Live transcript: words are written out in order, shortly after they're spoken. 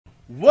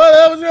What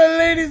up,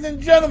 ladies and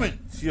gentlemen?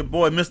 It's your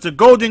boy, Mr.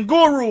 Golden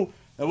Guru,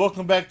 and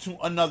welcome back to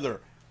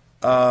another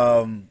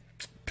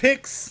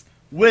picks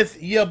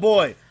with your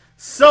boy.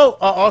 So,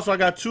 also, I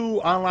got two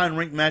online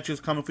ranked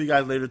matches coming for you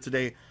guys later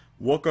today.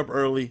 Woke up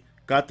early,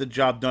 got the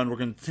job done. We're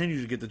going to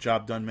continue to get the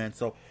job done, man.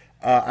 So,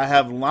 I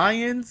have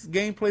Lions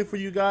gameplay for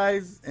you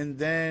guys, and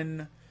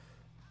then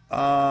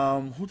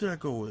who did I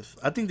go with?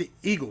 I think the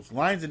Eagles.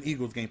 Lions and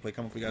Eagles gameplay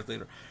coming for you guys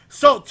later.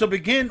 So, to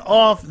begin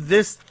off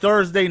this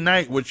Thursday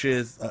night, which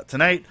is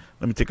tonight,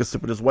 let me take a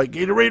sip of this white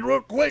Gatorade real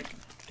quick.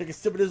 Take a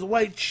sip of this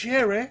white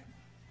cherry.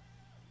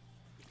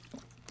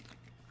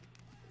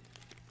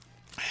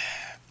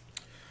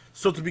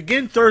 So, to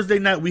begin Thursday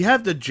night, we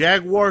have the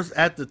Jaguars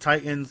at the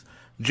Titans.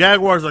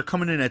 Jaguars are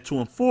coming in at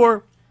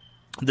 2-4.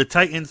 The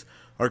Titans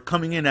are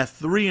coming in at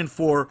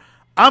 3-4.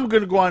 I'm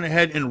going to go on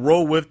ahead and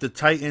roll with the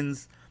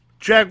Titans.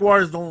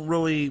 Jaguars don't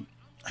really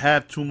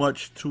have too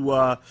much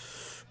to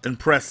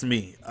impress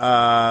me,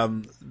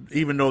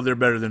 even though they're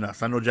better than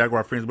us. I know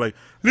Jaguar fans will be like,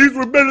 these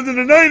were better than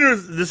the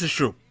Niners. This is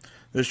true.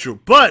 This is true.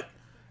 But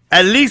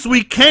at least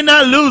we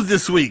cannot lose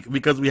this week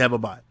because we have a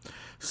bye.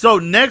 So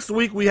next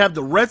week we have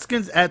the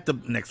Redskins at the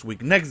next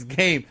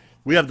game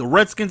we have the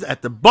Redskins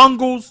at the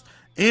Bungles,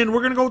 and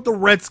we're gonna go with the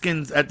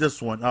Redskins at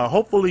this one.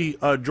 Hopefully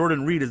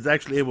Jordan Reed is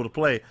actually able to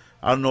play.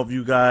 I don't know if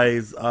you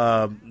guys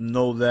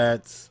know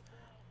that.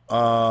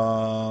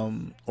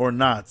 Or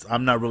not.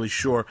 I'm not really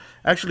sure.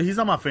 Actually, he's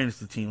on my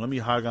fantasy team. Let me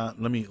log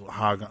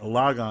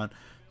on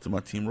to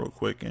my team real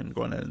quick and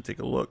go ahead and take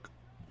a look.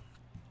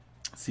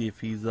 See if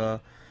he's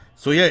so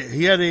yeah,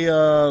 he had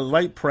a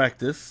light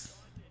practice.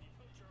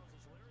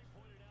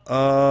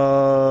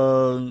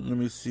 Let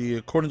me see.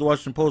 According to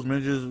Washington Post,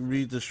 managers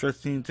read the stress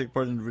team take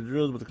part in the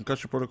drills, but the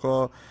concussion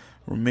protocol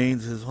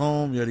remains his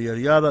home, yada, yada,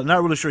 yada.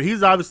 Not really sure.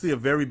 He's obviously a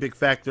very big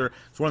factor.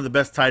 He's one of the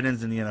best tight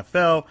ends in the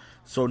NFL.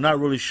 So not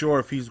really sure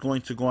if he's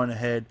going to go on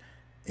ahead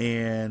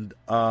and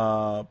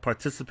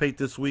participate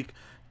this week.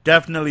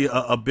 Definitely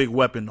a big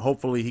weapon.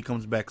 Hopefully he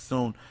comes back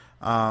soon.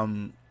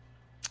 The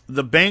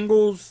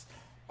Bengals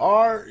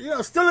are,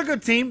 still a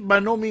good team. By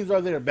no means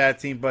are they a bad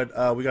team,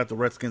 but we got the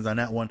Redskins on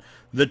that one.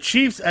 The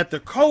Chiefs at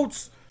the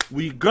Colts.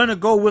 We're going to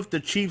go with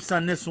the Chiefs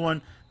on this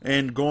one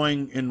and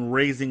going and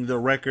raising the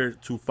record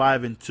to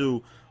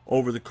 5-2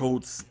 over the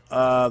Colts.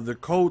 The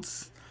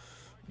Colts,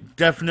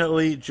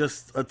 definitely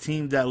just a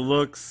team that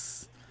looks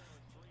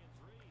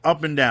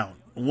up and down.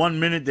 1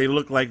 minute they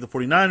look like the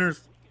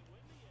 49ers.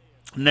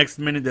 Next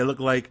minute they look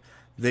like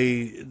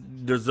they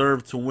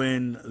deserve to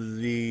win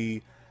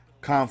the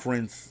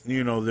conference,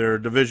 their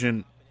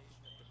division,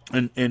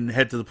 and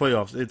head to the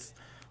playoffs. It's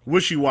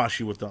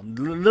wishy-washy with them.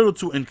 A little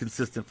too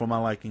inconsistent for my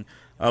liking.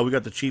 We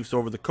got the Chiefs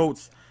over the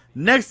Colts.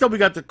 Next up, we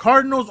got the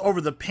Cardinals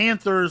over the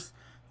Panthers.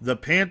 The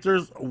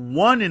Panthers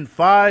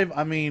 1-5.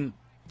 I mean,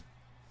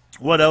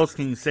 what else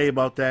can you say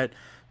about that?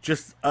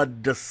 Just a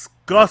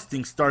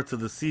disgusting start to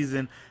the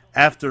season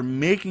after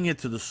making it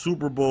to the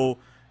Super Bowl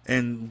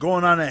and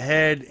going on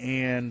ahead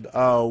and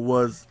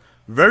was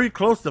very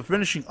close to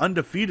finishing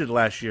undefeated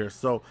last year.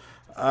 So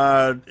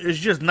it's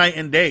just night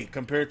and day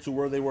compared to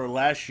where they were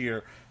last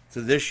year to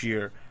this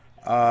year.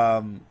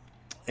 And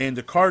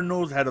the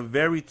Cardinals had a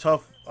very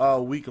tough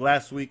week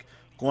last week,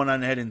 going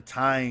on ahead and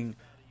tying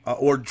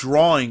or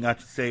drawing, I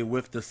should say,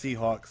 with the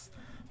Seahawks.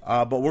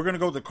 But we're gonna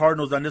go with the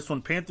Cardinals on this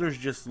one. Panthers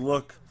just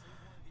look,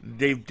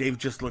 they've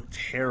just looked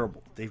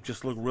terrible. They've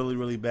just looked really,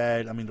 really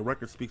bad. I mean, the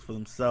record speaks for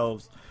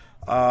themselves.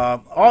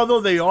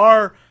 Although they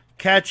are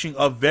catching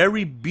a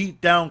very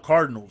beat down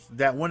Cardinals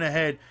that went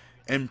ahead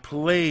and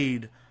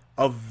played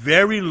a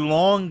very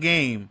long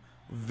game,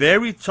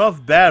 very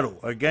tough battle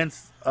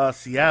against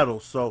Seattle.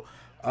 So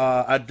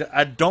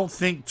I don't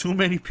think too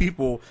many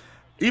people,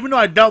 even though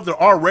I doubt there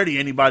are already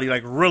anybody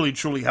like really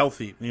truly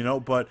healthy,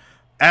 but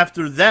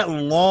after that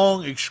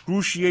long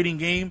excruciating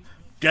game,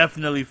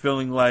 definitely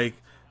feeling like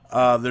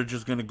they're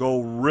just going to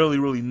go really,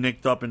 really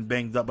nicked up and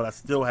banged up, but I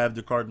still have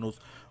the Cardinals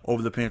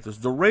over the Panthers.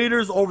 The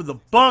Raiders over the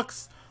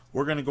Bucks.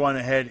 We're going to go on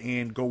ahead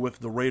and go with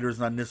the Raiders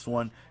on this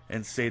one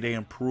and say they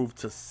improved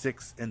to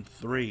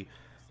 6-3.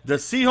 The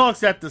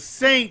Seahawks at the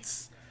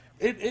Saints.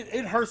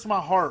 It hurts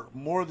my heart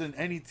more than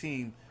any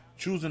team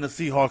choosing the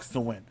Seahawks to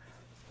win.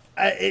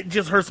 It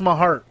just hurts my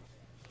heart.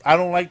 I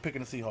don't like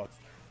picking the Seahawks.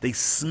 They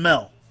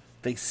smell.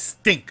 They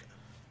stink.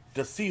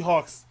 The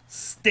Seahawks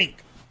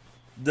stink.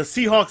 The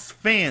Seahawks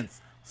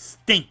fans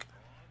stink.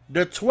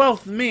 The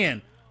 12th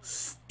man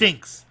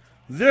stinks.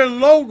 Their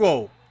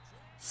logo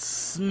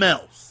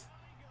smells.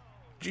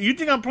 You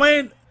think I'm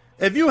playing?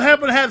 If you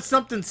happen to have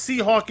something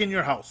Seahawk in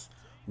your house,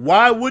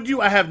 why would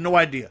you? I have no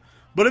idea.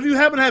 But if you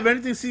happen to have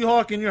anything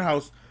Seahawk in your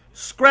house,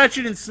 scratch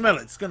it and smell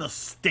it. It's going to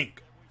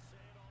stink.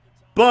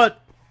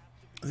 But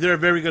they're a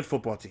very good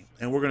football team,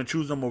 and we're going to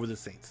choose them over the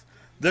Saints.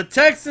 The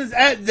Texans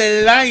at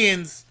the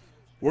Lions.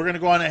 We're going to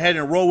go on ahead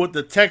and roll with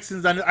the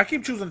Texans. I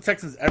keep choosing the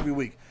Texans every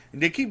week,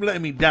 and they keep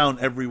letting me down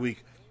every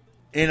week.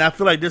 And I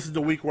feel like this is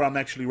the week where I'm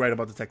actually right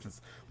about the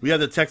Texans. We have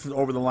the Texans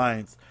over the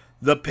Lions.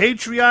 The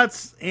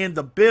Patriots and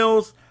the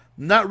Bills,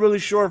 not really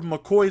sure if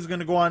McCoy is going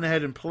to go on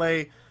ahead and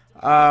play.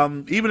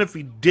 Even if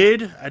he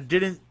did,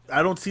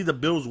 I don't see the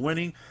Bills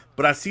winning,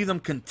 but I see them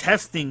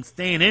contesting,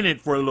 staying in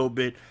it for a little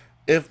bit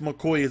if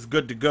McCoy is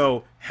good to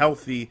go,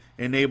 healthy,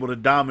 and able to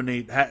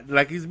dominate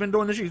like he's been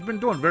doing this year. He's been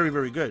doing very,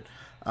 very good.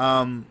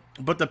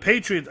 But the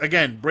Patriots,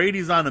 again,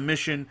 Brady's on a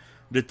mission.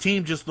 The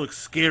team just looks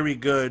scary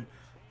good.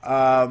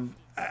 I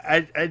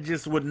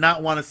just would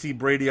not want to see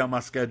Brady on my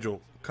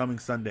schedule coming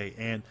Sunday,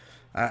 and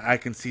I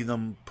can see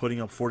them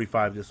putting up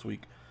 45 this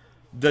week.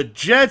 The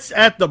Jets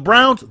at the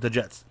Browns. The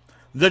Jets.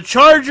 The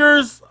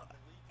Chargers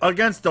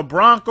against the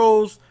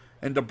Broncos,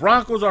 and the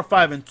Broncos are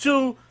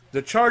 5-2.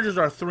 The Chargers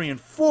are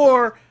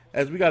 3-4.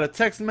 As we got a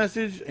text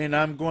message, and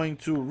I'm going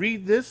to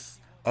read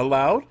this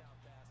aloud.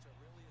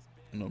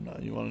 No, I'm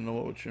not. You want to know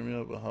what would cheer me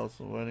up? A house,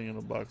 a wedding, and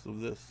a box of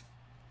this.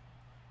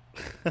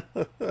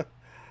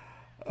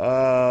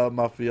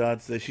 My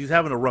fiance, she's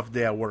having a rough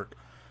day at work.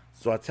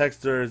 So I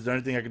text her, is there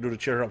anything I can do to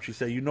cheer her up? She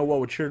said, you know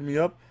what would cheer me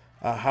up?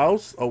 A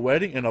house, a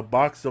wedding, and a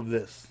box of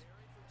this.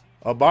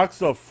 A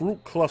box of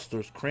fruit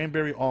clusters,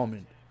 cranberry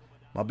almond.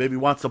 My baby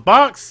wants a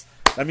box.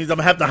 That means I'm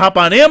going to have to hop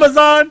on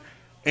Amazon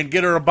and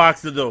get her a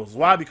box of those.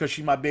 Why? Because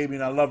she's my baby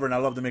and I love her and I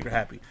love to make her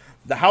happy.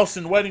 The house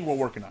and wedding we're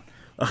working on.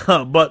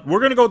 But we're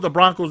going to go with the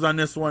Broncos on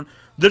this one.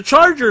 The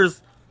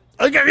Chargers,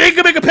 they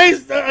can make a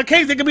case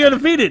they can be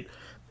undefeated.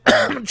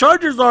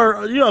 Chargers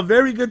are, a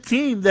very good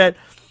team that,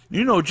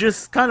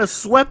 just kind of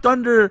swept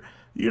under,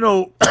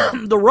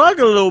 the rug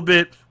a little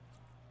bit,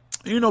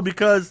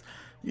 because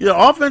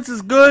offense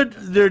is good.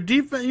 Their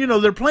defense,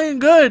 they're playing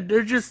good.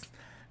 They're just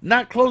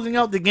not closing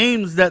out the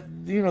games that,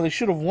 they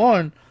should have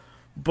won.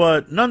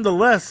 But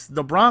nonetheless,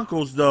 the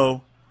Broncos,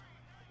 though,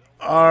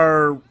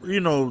 are,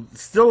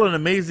 still an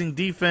amazing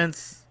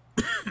defense.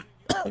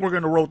 We're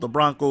going to roll with the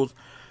Broncos.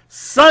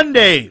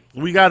 Sunday,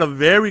 we got a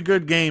very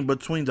good game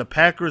between the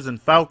Packers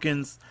and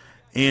Falcons,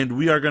 and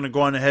we are going to go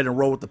on ahead and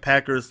roll with the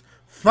Packers.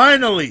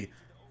 Finally,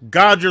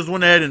 Rodgers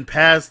went ahead and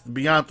passed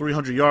beyond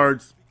 300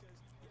 yards,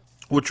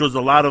 which was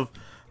a lot of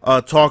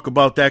talk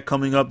about that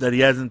coming up, that he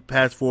hasn't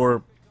passed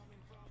for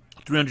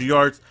 300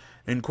 yards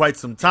in quite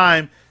some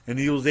time, and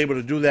he was able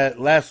to do that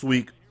last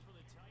week.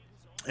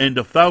 And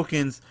the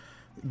Falcons,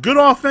 good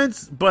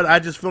offense, but I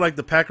just feel like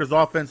the Packers'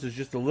 offense is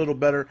just a little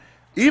better,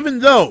 even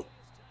though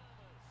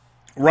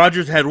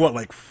Rodgers had,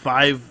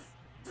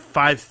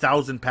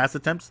 5,000 pass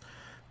attempts?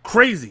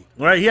 Crazy,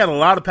 right? He had a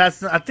lot of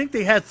passes. I think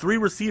they had 3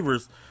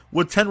 receivers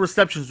with 10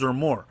 receptions or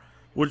more,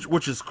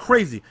 which is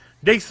crazy.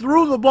 They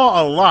threw the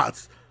ball a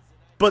lot,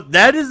 but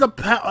that is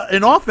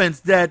an offense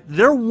that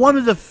they're one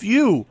of the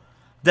few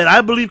that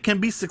I believe can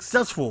be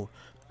successful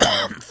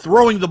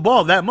throwing the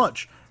ball that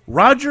much.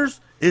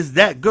 Rodgers is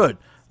that good.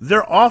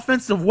 Their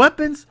offensive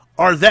weapons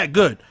are that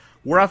good,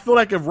 where I feel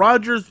like if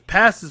Rodgers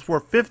passes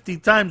for 50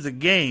 times a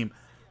game,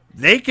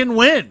 they can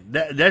win.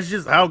 That's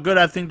just how good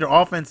I think their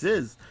offense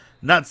is.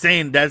 Not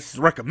saying that's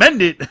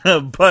recommended,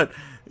 but,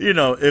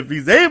 if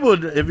he's able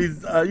to, if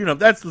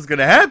that's what's going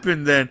to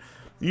happen, then,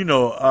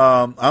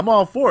 I'm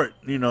all for it.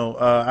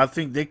 I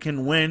think they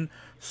can win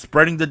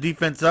spreading the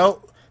defense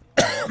out,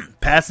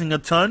 passing a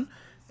ton,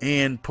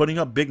 and putting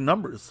up big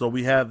numbers. So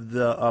we have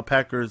the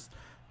Packers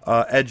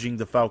edging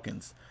the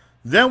Falcons.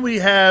 Then we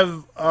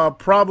have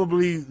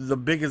probably the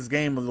biggest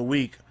game of the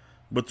week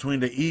between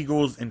the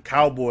Eagles and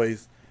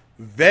Cowboys.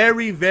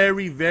 Very,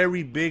 very,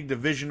 very big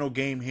divisional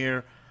game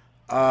here.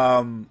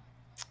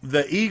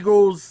 The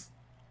Eagles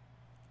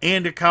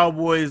and the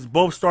Cowboys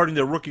both starting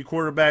their rookie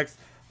quarterbacks.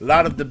 A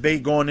lot of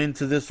debate going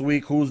into this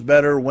week. Who's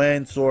better,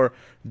 Wentz or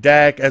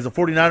Dak? As a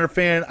 49er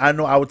fan, I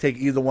know I would take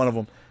either one of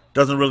them.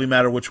 Doesn't really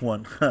matter which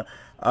one.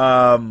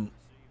 And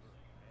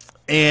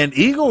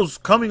Eagles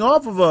coming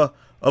off of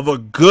a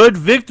good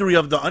victory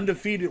of the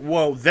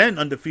then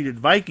undefeated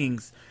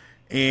Vikings.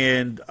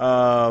 And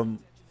tough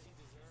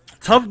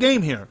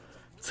game here.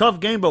 Tough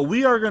game, but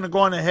we are going to go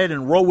on ahead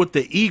and roll with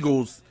the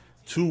Eagles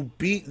to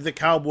beat the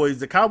Cowboys.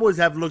 The Cowboys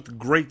have looked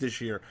great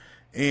this year.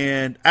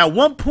 And at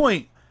one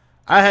point,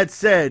 I had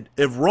said,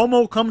 if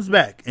Romo comes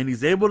back and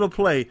he's able to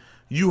play,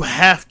 you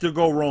have to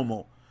go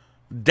Romo.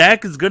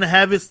 Dak is going to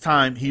have his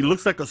time. He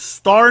looks like a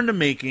star in the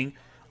making.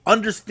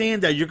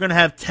 Understand that you're going to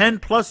have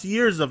 10-plus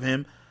years of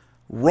him.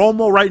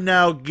 Romo right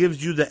now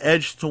gives you the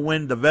edge to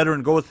win. The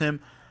veteran, go with him.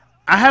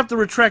 I have to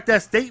retract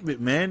that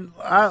statement, man.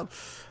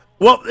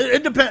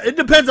 It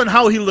depends on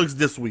how he looks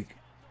this week.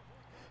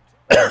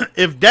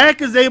 If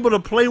Dak is able to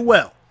play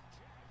well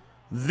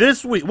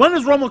this week, when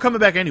is Romo coming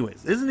back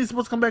anyways? Isn't he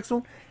supposed to come back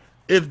soon?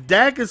 If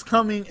Dak is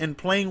coming and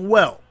playing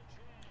well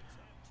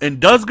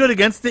and does good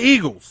against the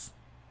Eagles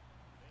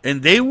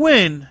and they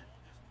win,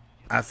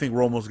 I think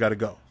Romo's got to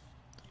go.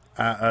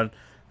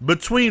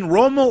 Between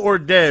Romo or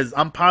Dez,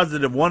 I'm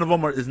positive one of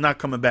them is not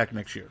coming back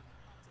next year.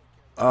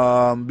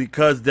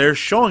 Because they're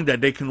showing that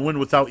they can win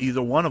without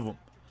either one of them.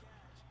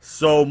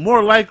 So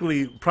more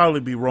likely probably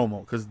be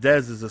Romo because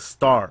Dez is a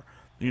star.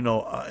 And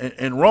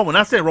Romo,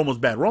 not saying Romo's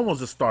bad.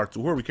 Romo's a star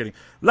too. Who are we kidding?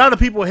 A lot of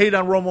people hate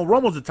on Romo.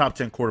 Romo's a top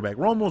 10 quarterback.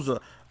 Romo's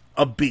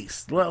a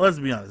beast. Let's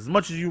be honest. As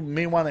much as you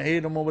may want to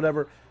hate him or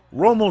whatever,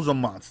 Romo's a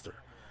monster.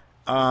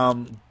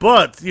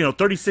 But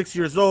 36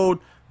 years old,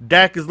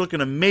 Dak is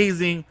looking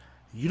amazing.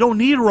 You don't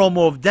need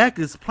Romo if Dak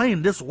is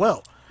playing this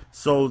well.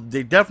 So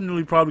they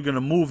definitely probably going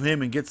to move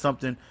him and get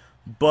something.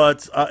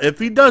 But if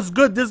he does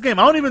good this game,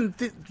 I don't even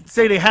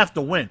say they have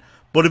to win.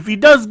 But if he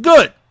does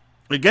good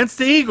against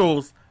the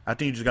Eagles, I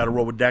think you just got to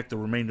roll with Dak the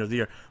remainder of the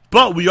year.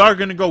 But we are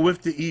going to go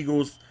with the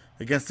Eagles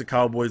against the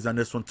Cowboys on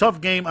this one.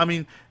 Tough game. I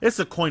mean, it's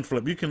a coin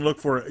flip. You can go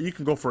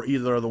for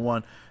either of the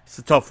one. It's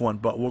a tough one,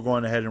 but we're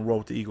going ahead and roll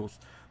with the Eagles.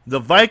 The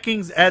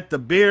Vikings at the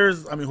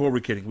Bears. I mean, who are we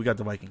kidding? We got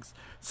the Vikings.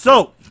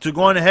 So, to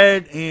go on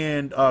ahead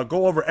and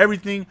go over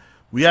everything,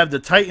 we have the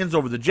Titans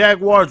over the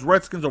Jaguars,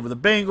 Redskins over the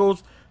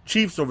Bengals,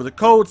 Chiefs over the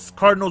Colts,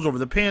 Cardinals over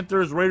the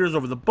Panthers, Raiders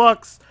over the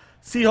Bucks,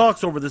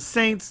 Seahawks over the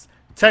Saints,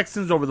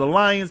 Texans over the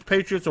Lions,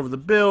 Patriots over the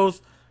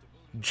Bills,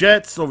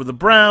 Jets over the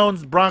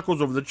Browns,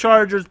 Broncos over the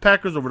Chargers,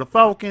 Packers over the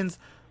Falcons,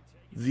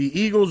 the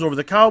Eagles over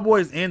the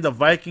Cowboys, and the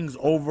Vikings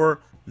over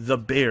the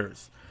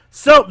Bears.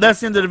 So, that's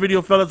the end of the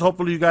video, fellas.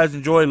 Hopefully you guys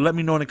enjoyed. Let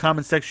me know in the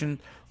comment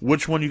section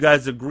which one you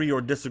guys agree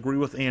or disagree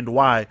with and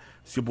why.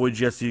 It's your boy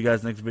Jess. See you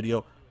guys next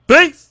video.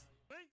 Peace!